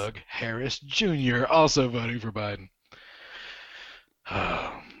Harris. Doug Harris Jr. also voting for Biden.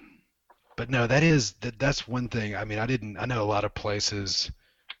 But no, that's one thing. I mean, I know a lot of places,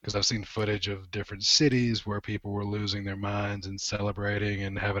 because I've seen footage of different cities where people were losing their minds and celebrating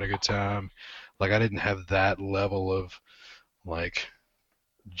and having a good time. Like, I didn't have that level of like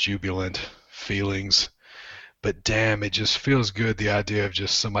jubilant feelings. But damn, it just feels good, the idea of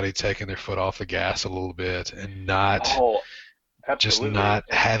just somebody taking their foot off the gas a little bit and not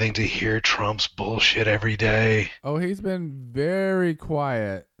having to hear Trump's bullshit every day. Oh, he's been very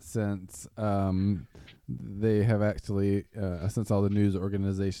quiet since they have actually since all the news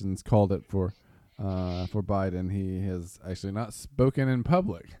organizations called it for Biden. He has actually not spoken in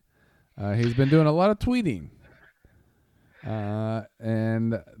public. He's been doing a lot of tweeting,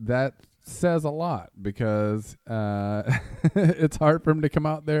 and that says a lot, because it's hard for him to come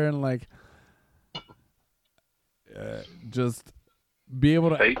out there and like just be able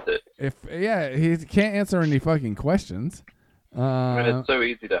to face it. He can't answer any fucking questions. I mean, it's so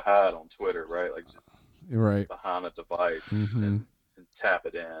easy to hide on Twitter, right? Like, just right behind a device mm-hmm. and tap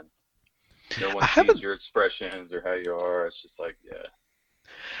it in. No one sees your expressions or how you are. It's just like, yeah.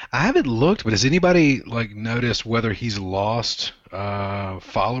 I haven't looked, but has anybody like noticed whether he's lost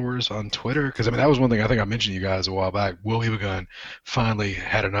followers on Twitter? Because I mean, that was one thing I think I mentioned to you guys a while back. Will Evagun finally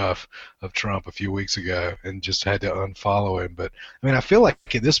had enough of Trump a few weeks ago and just had to unfollow him. But I mean, I feel like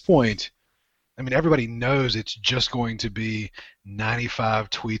at this point, I mean, everybody knows it's just going to be 95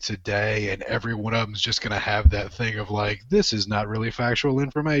 tweets a day, and every one of them is just going to have that thing of like, this is not really factual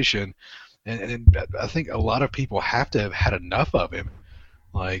information. And I think a lot of people have to have had enough of him.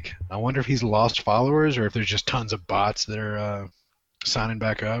 Like, I wonder if he's lost followers or if there's just tons of bots that are signing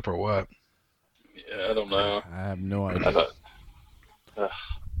back up or what. Yeah, I don't know. I have no idea.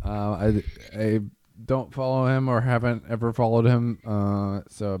 I don't follow him or haven't ever followed him.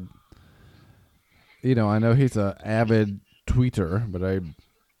 So, I know he's an avid tweeter, but I,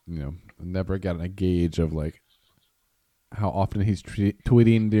 never gotten a gauge of like how often he's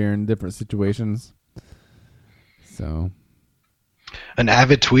tweeting during different situations. So. An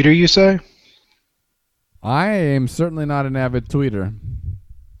avid tweeter, you say? I am certainly not an avid tweeter.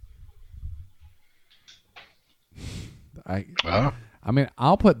 I mean,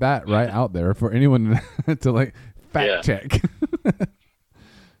 I'll put that right out there for anyone to like fact check.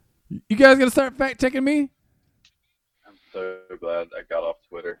 You guys gonna start fact checking me? I'm so glad I got off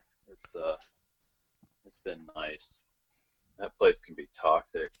Twitter. It's been nice. That place can be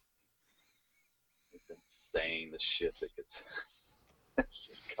toxic. It's insane, the shit that gets. It's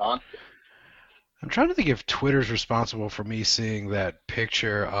just constant. I'm trying to think if Twitter's responsible for me seeing that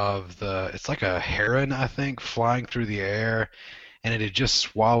picture of it's like a heron, I think, flying through the air, and it had just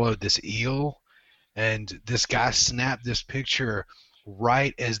swallowed this eel, and this guy snapped this picture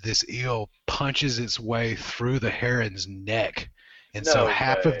right as this eel punches its way through the heron's neck. And so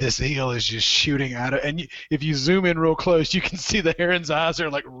half of this eel is just shooting out of, and if you zoom in real close, you can see the heron's eyes are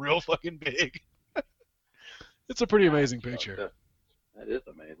like real fucking big. It's a pretty amazing picture. That is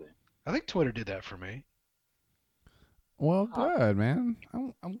amazing. I think Twitter did that for me. Well, good, man.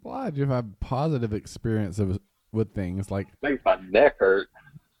 I'm glad you've had positive experiences with things like. Makes my neck hurt.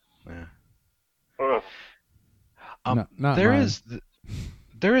 Yeah. Not there mine.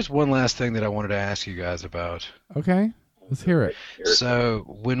 There is one last thing that I wanted to ask you guys about. Okay, let's hear it. So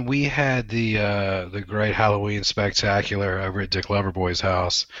when we had the great Halloween spectacular over at Dick Loverboy's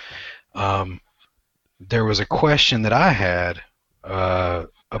house, there was a question that I had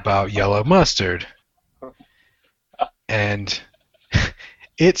about yellow mustard, and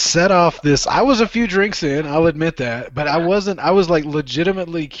it set off this. I was a few drinks in, I'll admit that, but I wasn't. I was like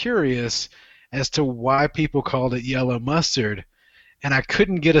legitimately curious as to why people called it yellow mustard, and I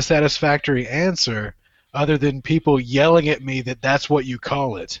couldn't get a satisfactory answer other than people yelling at me that that's what you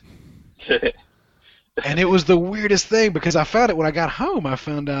call it. And it was the weirdest thing because I found it when I got home. I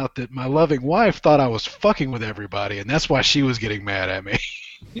found out that my loving wife thought I was fucking with everybody, and that's why she was getting mad at me.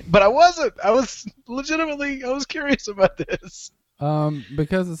 But I wasn't. I was curious about this.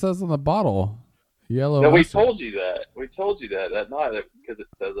 Because it says on the bottle, yellow. No, we mustard. told you that. We told you that night because it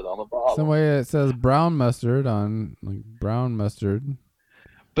says it on the bottle. Some way it says brown mustard on brown mustard.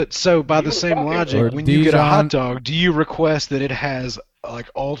 But so by You the were same talking logic, about- when you get a Dijon- hot dog, do you request that it has like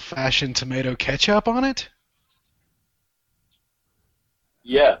old-fashioned tomato ketchup on it?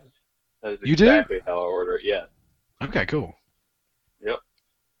 Yeah. That is You do? exactly how I order it, yeah. Okay, cool. Yep.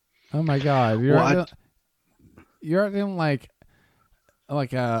 Oh my God! You're Well, you're acting like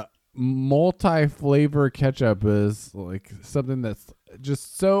a multi-flavor ketchup is like something that's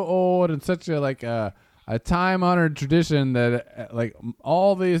just so old and such a time-honored tradition that like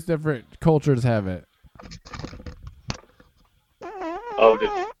all these different cultures have it. Oh,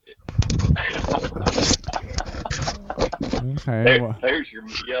 Okay. Well, there's your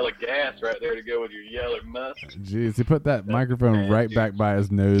yellow gas right there to go with your yellow mustard. jeez, he put that microphone right back by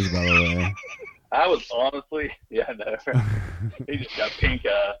his nose, by the way. I was honestly, yeah, I know. He just got pink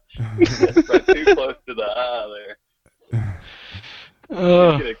eye. That's right too close to the eye there. He's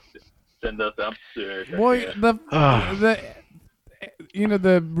gonna send us upstairs. Well,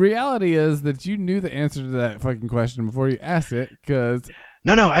 the reality is that you knew the answer to that fucking question before you asked it, because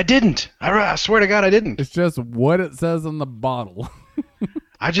No, I didn't. I swear to God, I didn't. it's just what it says on the bottle.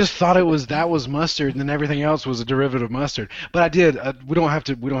 I just thought that was mustard, and then everything else was a derivative of mustard. But I did. We don't have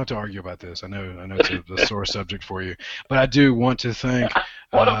to argue about this. I know it's a sore subject for you, but I do want to thank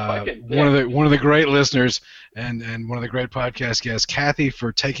What a fucking one of the great listeners and one of the great podcast guests, Kathy,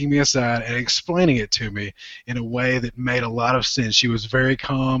 for taking me aside and explaining it to me in a way that made a lot of sense. She was very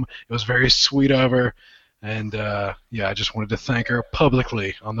calm. It was very sweet of her. And, I just wanted to thank her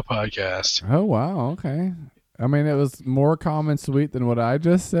publicly on the podcast. Oh, wow. Okay. I mean, it was more calm and sweet than what I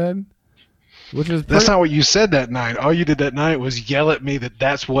just said, which is That's not what you said that night. All you did that night was yell at me that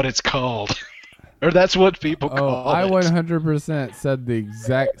that's what it's called. Or that's what people call I it. 100% said the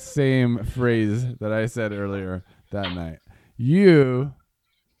exact same phrase that I said earlier that night. You...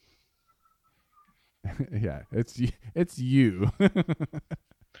 yeah, it's you.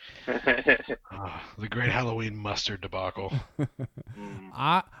 The great Halloween mustard debacle.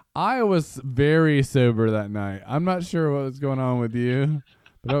 I was very sober that night. I'm not sure what was going on with you,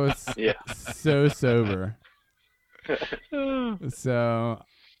 but I was so sober. So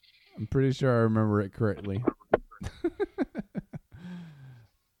I'm pretty sure I remember it correctly.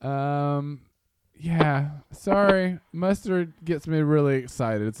 Yeah, sorry. Mustard gets me really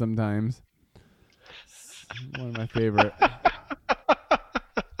excited sometimes. It's one of my favorite.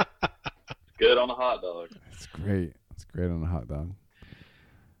 Good on a hot dog. It's great. It's great on a hot dog.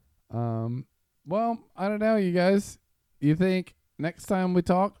 Well, I don't know, you guys. You think next time we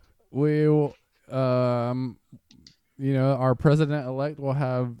talk, we'll, our president-elect will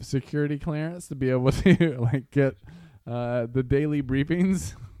have security clearance to be able to get the daily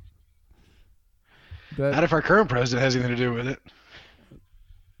briefings? Not if our current president has anything to do with it.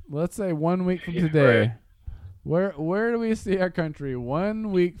 Let's say 1 week from Yeah, today. Right. Where do we see our country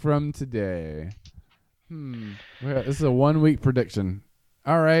 1 week from today? Well, this is a 1 week prediction.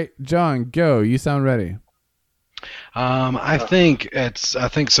 All right, John, go. You sound ready. I think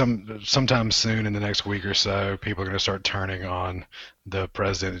sometime soon in the next week or so, people are going to start turning on the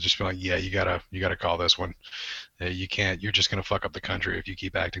president and just be like, yeah, you gotta call this one. You can't. You're just going to fuck up the country if you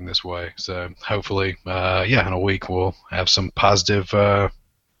keep acting this way. So hopefully, in a week we'll have some positive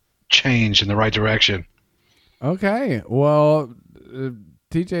change in the right direction. Okay. Well,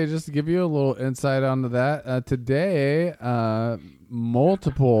 TJ, just to give you a little insight onto that, today,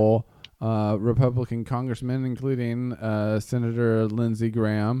 multiple Republican congressmen, including Senator Lindsey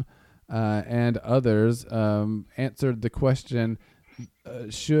Graham and others, answered the question,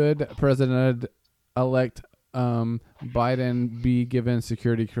 should President-elect Biden be given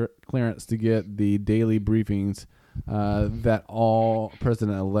security clearance to get the daily briefings that all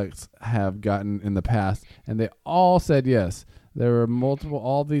president-elects have gotten in the past? And they all said yes. There were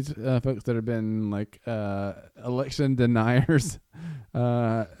all these folks that have been like election deniers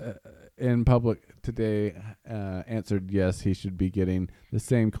in public today answered yes, he should be getting the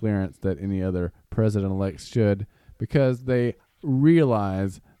same clearance that any other president-elect should, because they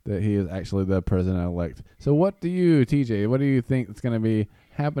realize that he is actually the president-elect. So what do you, TJ, what do you think is going to be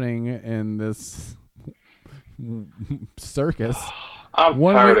happening in this circus I'm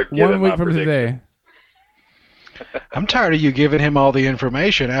tired of giving one week my from prediction. today? I'm tired of you giving him all the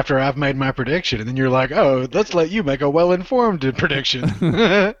information after I've made my prediction, and then you're like, "Oh, let's let you make a well-informed prediction."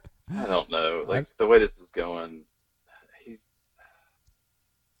 I don't know. Like the way this is going,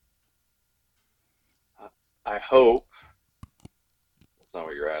 I hope. That's not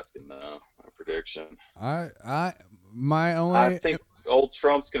what you're asking, though. My prediction. I think old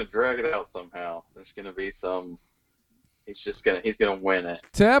Trump's gonna drag it out somehow. There's gonna be some. He's gonna win it.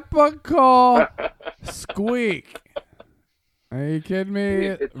 Typical squeak. Are you kidding me?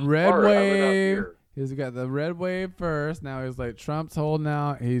 It's Red hard. I live out wave. here. He's got the red wave first. Now he's like, Trump's holding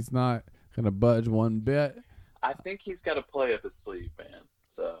out. He's not gonna budge one bit. I think he's got to play up his sleeve, man.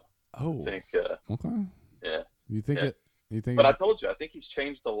 So Oh, I think, okay. yeah. You think Yeah. it? You think? But I told you, I think he's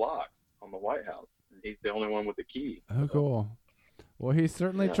changed the lock on the White House. He's the only one with the key. Oh, So, cool. Well, he's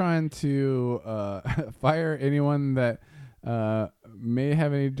certainly Yeah. trying to fire anyone that may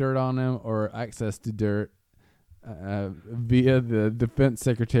have any dirt on him or access to dirt via the defense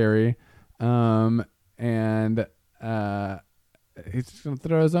secretary. And he's just going to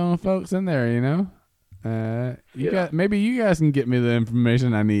throw his own folks in there, you know? Maybe you guys can get me the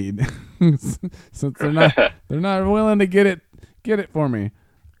information I need, since they're not willing to get it for me,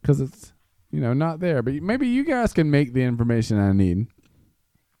 because it's not there. But maybe you guys can make the information I need.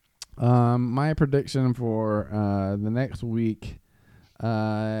 My prediction for the next week,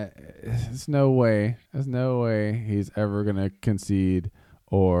 there's no way he's ever gonna concede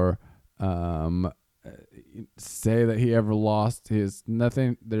or say that he ever lost his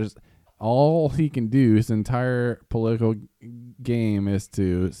nothing. There's all he can do. His entire political game is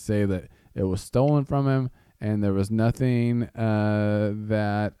to say that it was stolen from him, and there was nothing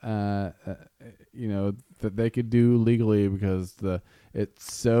that that they could do legally, because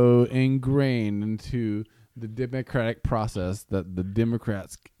it's so ingrained into the democratic process that the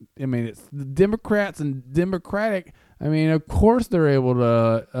Democrats. I mean, it's the Democrats and Democratic. I mean, of course they're able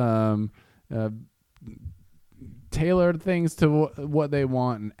to tailor things to what they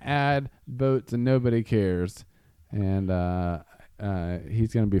want and add votes, and nobody cares. And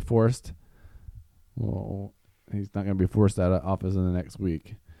he's going to be forced. Well, he's not going to be forced out of office in the next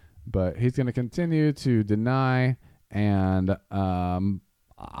week, but he's going to continue to deny. And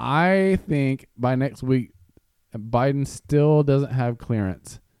I think by next week, Biden still doesn't have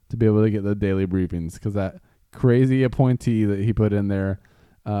clearance to be able to get the daily briefings, because that crazy appointee that he put in there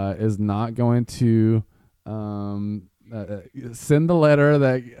is not going to send the letter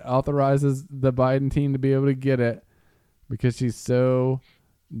that authorizes the Biden team to be able to get it, because she's so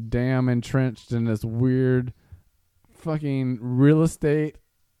damn entrenched in this weird fucking real estate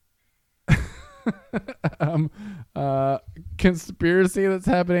conspiracy that's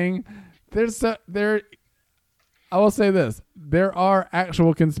happening. I will say this: there are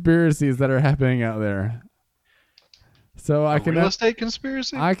actual conspiracies that are happening out there. So I can real estate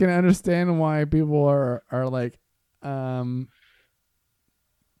conspiracy. I can understand why people are like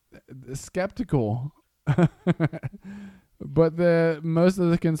skeptical. But most of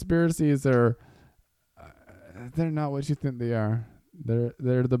the conspiracies are they're not what you think they are. They're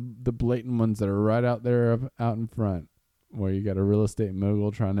the blatant ones that are right out there out in front, where you got a real estate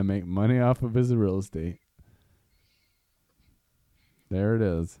mogul trying to make money off of his real estate. There it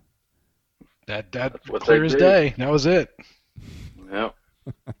is. That what clear they as do. day. That was it. Yep.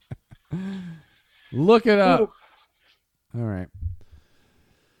 Look it up. Ooh. All right.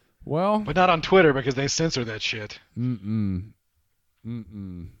 Well, But not on Twitter, because they censor that shit.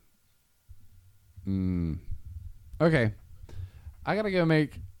 Okay. I gotta go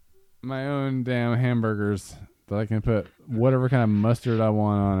make my own damn hamburgers that I can put whatever kind of mustard I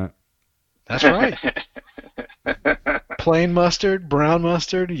want on it. That's right. Plain mustard, brown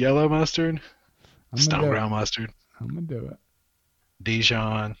mustard, yellow mustard, I'm gonna stone do it. ground mustard. I'm gonna do it.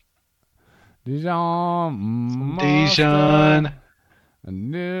 Dijon. Dijon Dijon.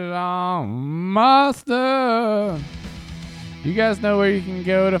 Mustard. You guys know where you can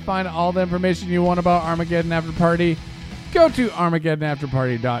go to find all the information you want about Armageddon After Party. Go to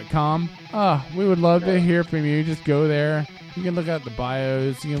ArmageddonAfterParty.com. We would love to hear from you. Just go there. You can look at the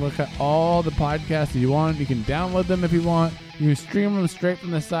bios. You can look at all the podcasts that you want. You can download them if you want. You can stream them straight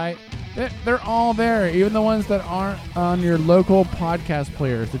from the site. They're all there, even the ones that aren't on your local podcast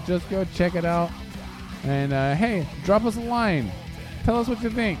player. So just go check it out. And, hey, drop us a line. Tell us what you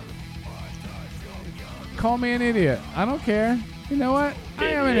think. Call me an idiot. I don't care. You know what? I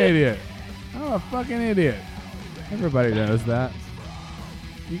am an idiot. I'm a fucking idiot. Everybody knows that.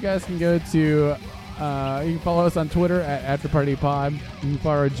 You guys can go to, you can follow us on Twitter at AfterPartyPod. You can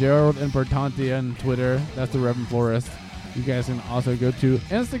follow Gerald Importante on Twitter. That's the Reverend Florist. You guys can also go to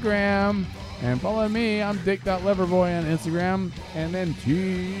Instagram and follow me. I'm Dick.Loverboy on Instagram. And then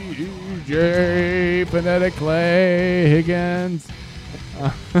TJ Panetta Clay Higgins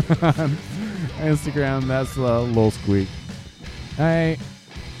on Instagram. That's Lil Squeak. Hey,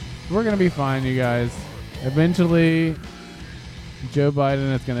 we're going to be fine, you guys. Eventually, Joe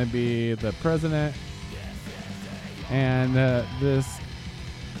Biden is going to be the president. And this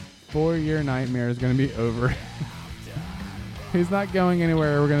 4-year nightmare is going to be over. He's not going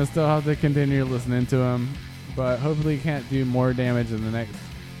anywhere. We're going to still have to continue listening to him. But hopefully he can't do more damage in the next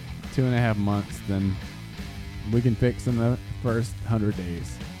 2.5 months than we can fix in the first 100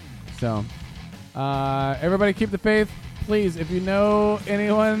 days. So, everybody keep the faith. Please, if you know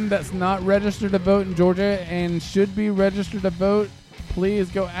anyone that's not registered to vote in Georgia and should be registered to vote, please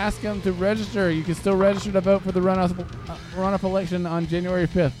go ask them to register. You can still register to vote for the runoff election on January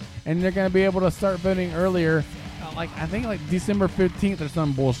 5th. And you're going to be able to start voting earlier. I think December 15th or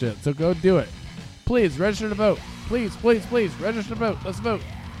some bullshit. So go do it. Please register to vote. Please, please, please register to vote. Let's vote.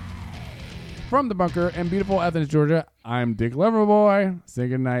 From the bunker in beautiful Athens, Georgia, I'm Dick Loverboy. Say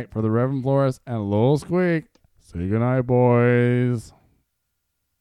goodnight for the Reverend Flores and Lil Squeak. Say goodnight, boys.